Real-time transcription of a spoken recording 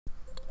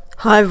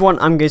Hi everyone,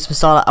 I'm Ghost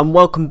Masala and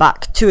welcome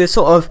back to a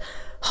sort of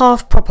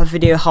half proper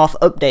video, half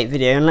update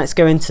video, and let's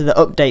go into the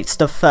update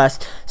stuff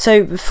first.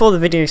 So before the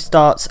video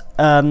starts,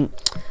 on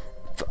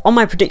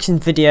my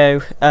predictions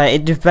video,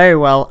 it did very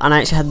well, and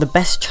I actually had the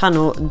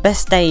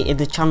best day in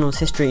the channel's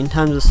history in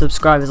terms of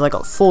subscribers. I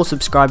got 4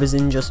 subscribers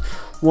in just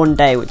one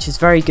day, which is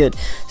very good.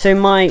 So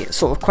my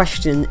sort of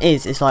question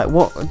is like,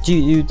 what do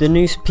you, the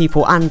new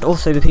people and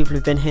also the people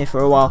who've been here for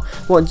a while,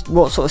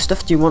 what sort of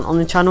stuff do you want on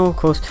the channel? Of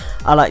course,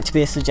 I like to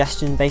be a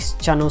suggestion based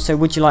channel, so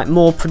would you like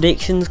more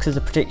predictions, because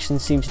the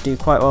predictions seem to do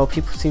quite well,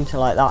 people seem to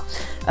like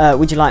that.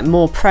 Would you like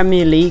more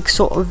Premier League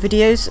sort of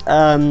videos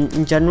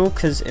in general,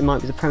 because it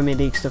might be the Premier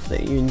League stuff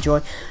that you enjoy.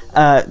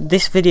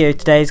 This video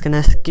today is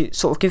going to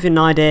sort of give you an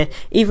idea,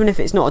 even if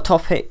it's not a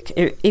topic,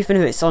 even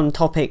if it's on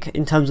topic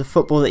in terms of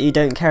football that you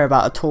don't care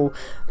about at all.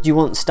 Do you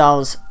want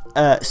styles,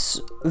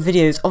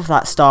 videos of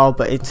that style,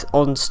 but it's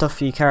on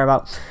stuff you care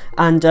about?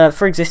 And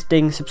for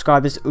existing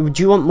subscribers, do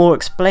you want more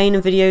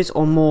explainer videos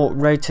or more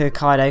Road to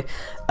Hokkaido?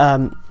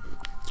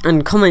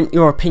 And comment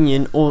your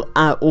opinion or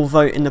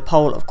vote in the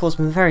poll. Of course,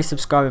 I'm a very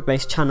subscriber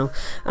based channel,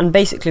 and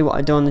basically what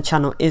I do on the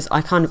channel is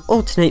I kind of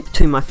alternate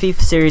between my FIFA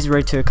series,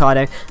 Road to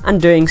Hokkaido, and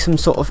doing some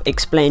sort of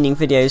explaining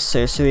videos,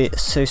 so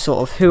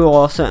sort of who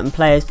are certain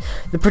players.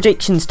 The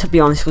predictions, to be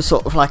honest, was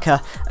sort of like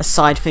a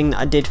side thing that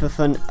I did for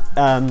fun,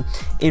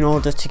 in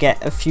order to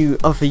get a few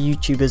other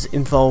YouTubers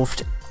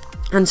involved.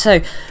 And so,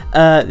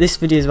 this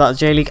video is about the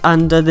J-League,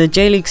 and the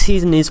J-League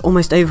season is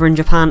almost over in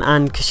Japan,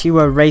 and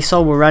Kashiwa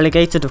Reysol were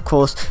relegated. Of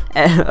course,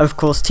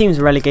 teams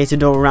are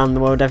relegated all around the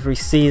world every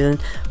season.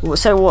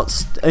 So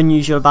what's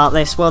unusual about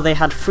this? Well, they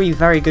had 3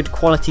 very good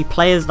quality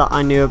players that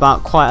I knew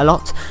about quite a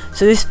lot.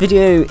 So this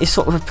video is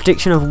sort of a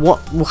prediction of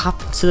what will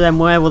happen to them,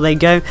 where will they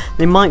go.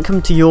 They might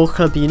come to your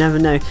club, you never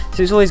know.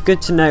 So it's always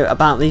good to know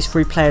about these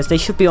 3 players. They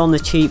should be on the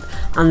cheap,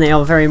 and they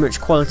are very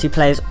much quality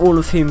players, all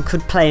of whom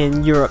could play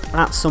in Europe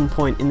at some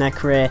point in their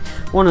career.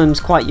 One of them's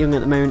quite young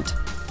at the moment.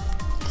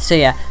 So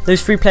yeah,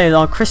 those 3 players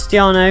are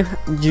Cristiano,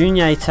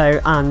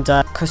 Junya and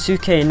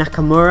Kosuke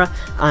Nakamura,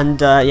 and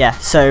yeah,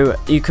 so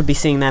you could be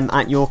seeing them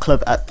at your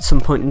club at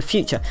some point in the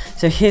future.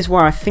 So here's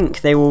where I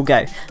think they will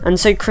go. And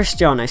so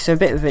Cristiano, so a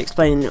bit of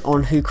explaining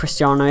on who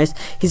Cristiano is.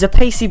 He's a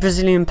pacey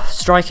Brazilian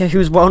striker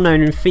who's well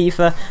known in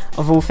FIFA,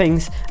 of all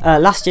things.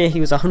 Last year he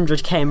was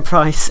 100k in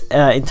price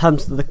in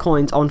terms of the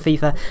coins on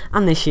FIFA,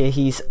 and this year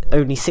he's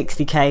only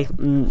 60k,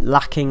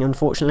 lacking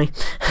unfortunately.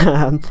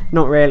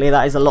 Not really,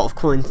 that is a lot of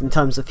coins in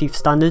terms of FIFA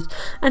standards.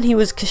 And he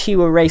was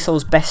Kashiwa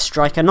Reysol's best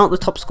striker, not the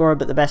top scorer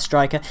but the best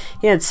striker.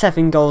 He had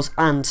 7 goals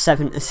and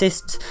 7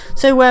 assists.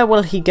 So where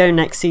will he go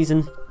next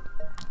season?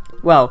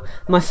 Well,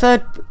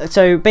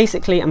 so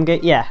basically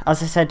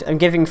as I said, I'm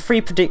giving 3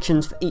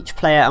 predictions for each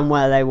player and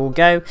where they will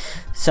go.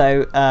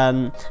 So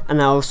and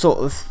I'll sort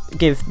of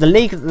give the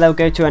league that they'll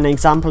go to, an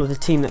example of the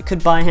team that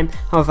could buy him.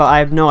 However, I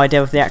have no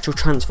idea of the actual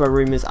transfer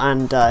rumours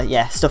and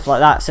yeah, stuff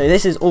like that. So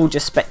this is all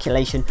just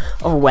speculation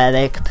of where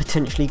they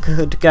potentially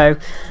could go,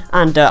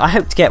 and I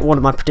hope to get one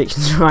of my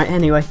predictions right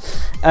anyway.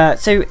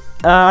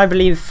 I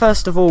believe,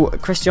 first of all,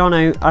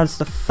 Cristiano, as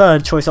the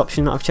 3rd choice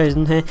option that I've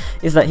chosen here,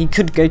 is that he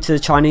could go to the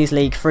Chinese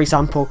league. For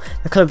example,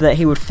 the club that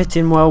he would fit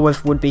in well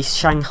with would be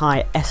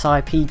Shanghai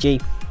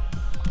SIPG.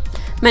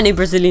 Many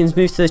Brazilians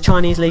move to the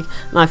Chinese league,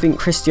 and I think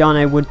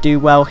Cristiano would do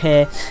well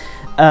here.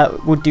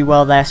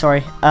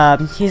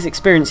 His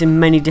experience in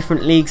many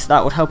different leagues,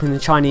 that would help in the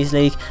Chinese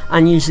league,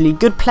 and usually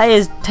good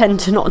players tend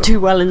to not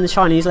do well in the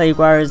Chinese league,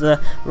 whereas the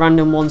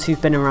random ones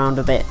who've been around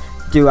a bit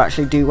do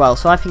actually do well.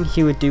 So I think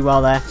he would do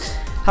well there.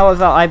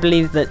 However, I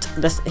believe that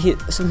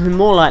something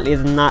more likely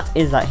than that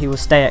is that he will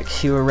stay at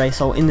Kashiwa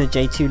Reysol in the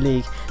J2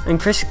 league, and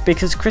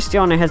because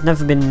Cristiano has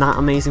never been that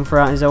amazing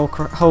throughout his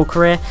whole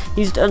career.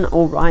 He's done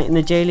alright in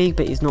the J League,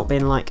 but he's not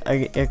been like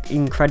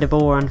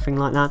incredible or anything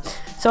like that.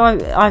 So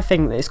I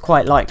think that it's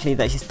quite likely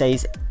that he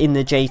stays in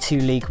the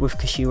J2 league with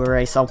Kashiwa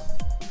Reysol.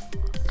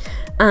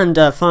 And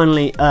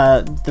finally,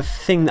 the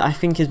thing that I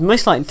think is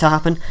most likely to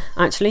happen,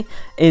 actually,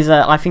 is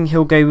I think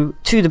he'll go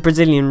to the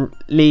Brazilian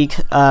league.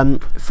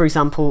 For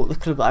example, the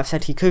club that I've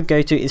said he could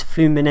go to is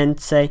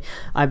Fluminense.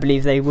 I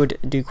believe they would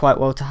do quite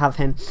well to have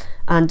him.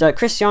 And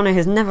Cristiano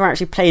has never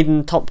actually played in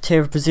the top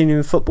tier of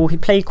Brazilian football. He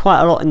played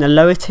quite a lot in the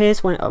lower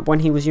tiers when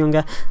he was younger,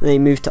 and then he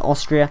moved to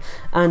Austria.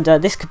 And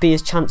this could be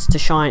his chance to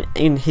shine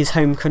in his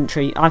home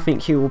country. I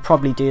think he will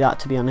probably do that,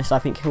 to be honest. I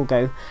think he'll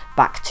go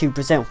back to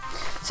Brazil.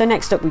 So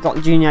next up, we've got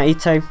Junya.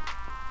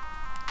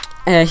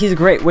 He's a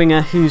great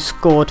winger who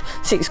scored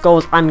 6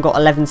 goals and got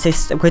 11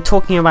 assists. We're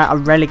talking about a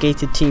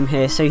relegated team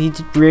here, so he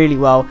did really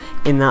well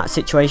in that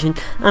situation.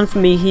 And for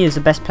me, he is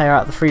the best player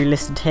out of the 3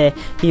 listed here.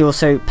 He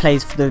also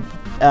plays for the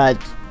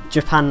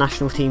Japan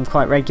national team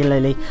quite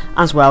regularly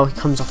as well. He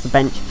comes off the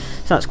bench,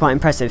 so that's quite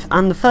impressive.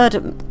 And the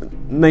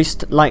 3rd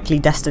most likely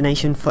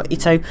destination for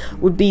Ito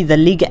would be the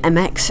Liga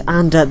MX,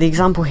 and the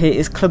example here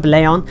is Club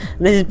Leon.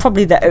 And this is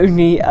probably the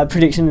only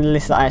prediction in the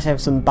list that I actually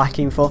have some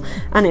backing for,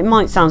 and it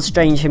might sound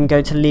strange him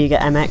go to Liga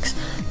MX,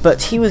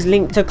 but he was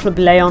linked to Club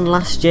Leon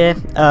last year,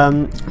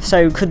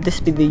 so could this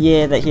be the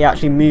year that he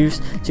actually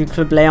moves to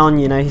Club Leon?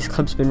 You know, his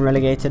club's been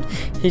relegated,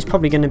 he's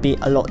probably going to be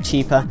a lot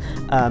cheaper.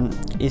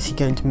 Is he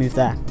going to move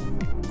there?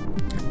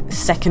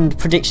 Second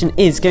prediction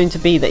is going to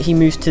be that he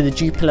moves to the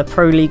Jupiler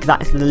Pro League,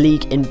 that is the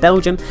league in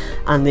Belgium,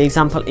 and the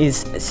example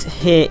is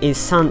here is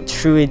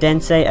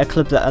Saint-Truidense, a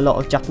club that a lot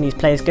of Japanese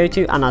players go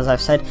to, and as I've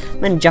said,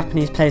 many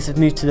Japanese players have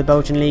moved to the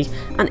Belgian league,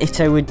 and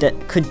Ito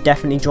could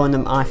definitely join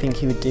them. I think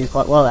he would do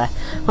quite well there.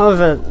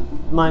 However,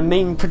 my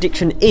main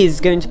prediction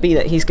is going to be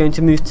that he's going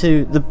to move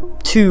to the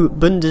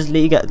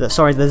Bundesliga, the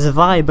Zwei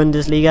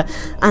Bundesliga,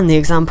 and the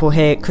example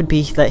here could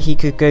be that he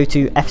could go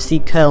to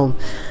FC Köln.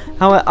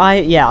 However,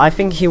 I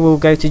think he will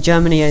go to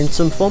Germany in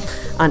some form,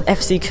 and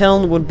FC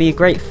Köln would be a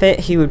great fit.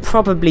 He would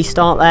probably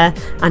start there,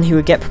 and he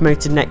would get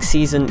promoted next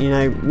season. You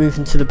know,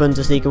 moving to the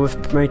Bundesliga with a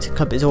promoted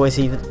club is always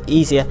even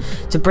easier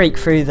to break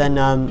through than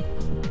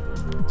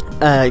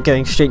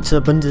going straight to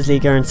the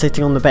Bundesliga and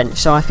sitting on the bench.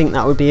 So I think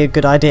that would be a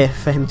good idea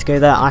for him to go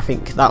there. I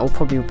think that will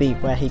probably be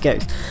where he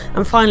goes.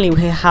 And finally,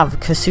 we have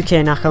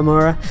Kosuke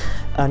Nakamura.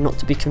 Not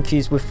to be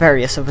confused with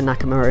various other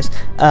Nakamuras,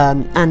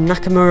 and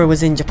Nakamura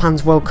was in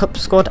Japan's World Cup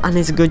squad and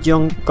is a good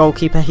young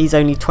goalkeeper. He's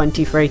only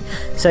 23,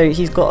 so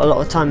he's got a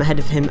lot of time ahead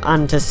of him,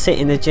 and to sit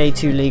in the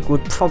J2 league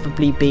would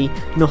probably be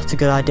not a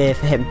good idea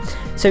for him.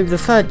 So the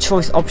third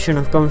choice option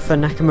I've gone for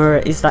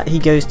Nakamura is that he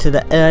goes to the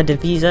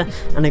Eredivisie,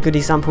 and a good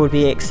example would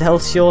be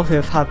Excelsior, who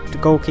have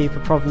had goalkeeper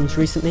problems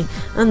recently,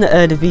 and the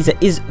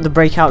Eredivisie is the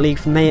breakout league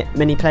for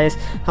many players.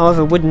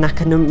 However, would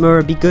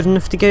Nakamura be good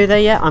enough to go there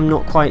yet? I'm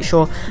not quite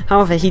sure.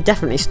 However, he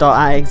definitely start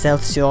at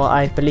Excelsior,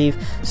 I believe,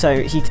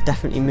 so he could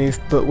definitely move,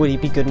 but would he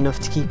be good enough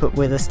to keep up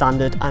with a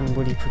standard, and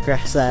would he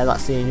progress there?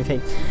 That's the only thing.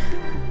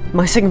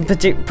 My second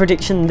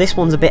prediction, this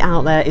one's a bit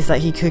out there, is that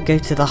he could go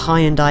to the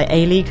Hyundai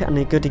A-League, and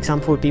a good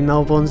example would be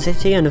Melbourne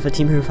City, another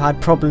team who've had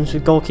problems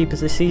with goalkeepers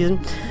this season.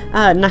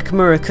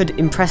 Nakamura could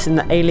impress in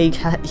the A-League.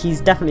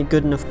 He's definitely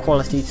good enough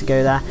quality to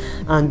go there,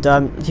 and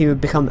he would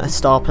become a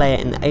star player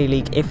in the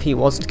A-League if he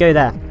was to go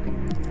there.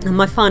 And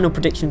my final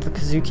prediction for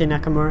Kosuke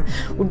Nakamura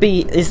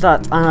is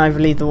that, and I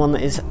believe the one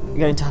that is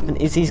going to happen,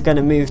 is he's going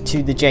to move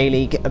to the J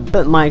League.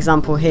 But my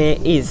example here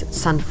is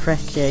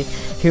Sanfrecce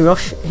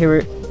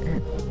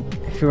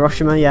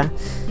Hiroshima, yeah.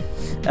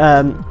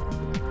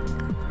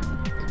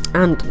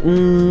 And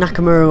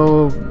Nakamura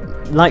will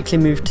likely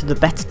move to a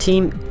better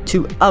team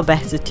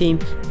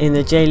in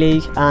the J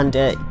League, and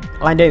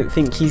I don't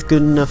think he's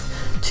good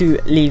enough to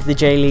leave the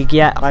J League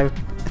yet. I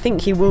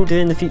think he will do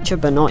in the future,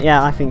 but not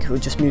yet. I think he'll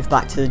just move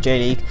back to the J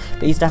League,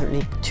 but he's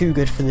definitely too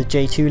good for the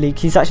J2 League.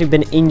 He's actually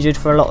been injured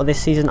for a lot of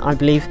this season, I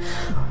believe,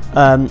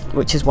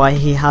 which is why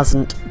he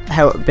hasn't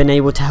been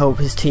able to help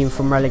his team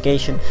from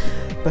relegation,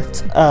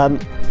 but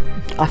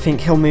I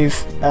think he'll move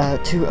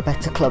to a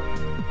better club.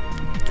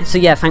 So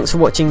yeah, thanks for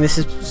watching. This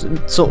is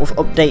sort of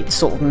update,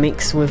 sort of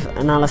mix with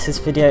analysis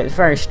video. It's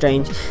very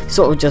strange,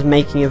 sort of just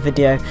making a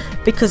video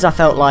because I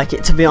felt like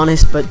it, to be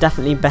honest, but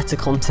definitely better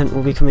content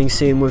will be coming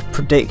soon with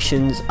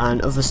predictions and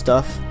other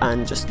stuff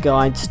and just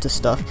guides to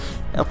stuff,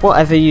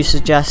 whatever you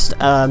suggest.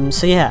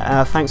 So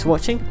yeah, thanks for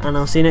watching, and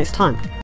I'll see you next time.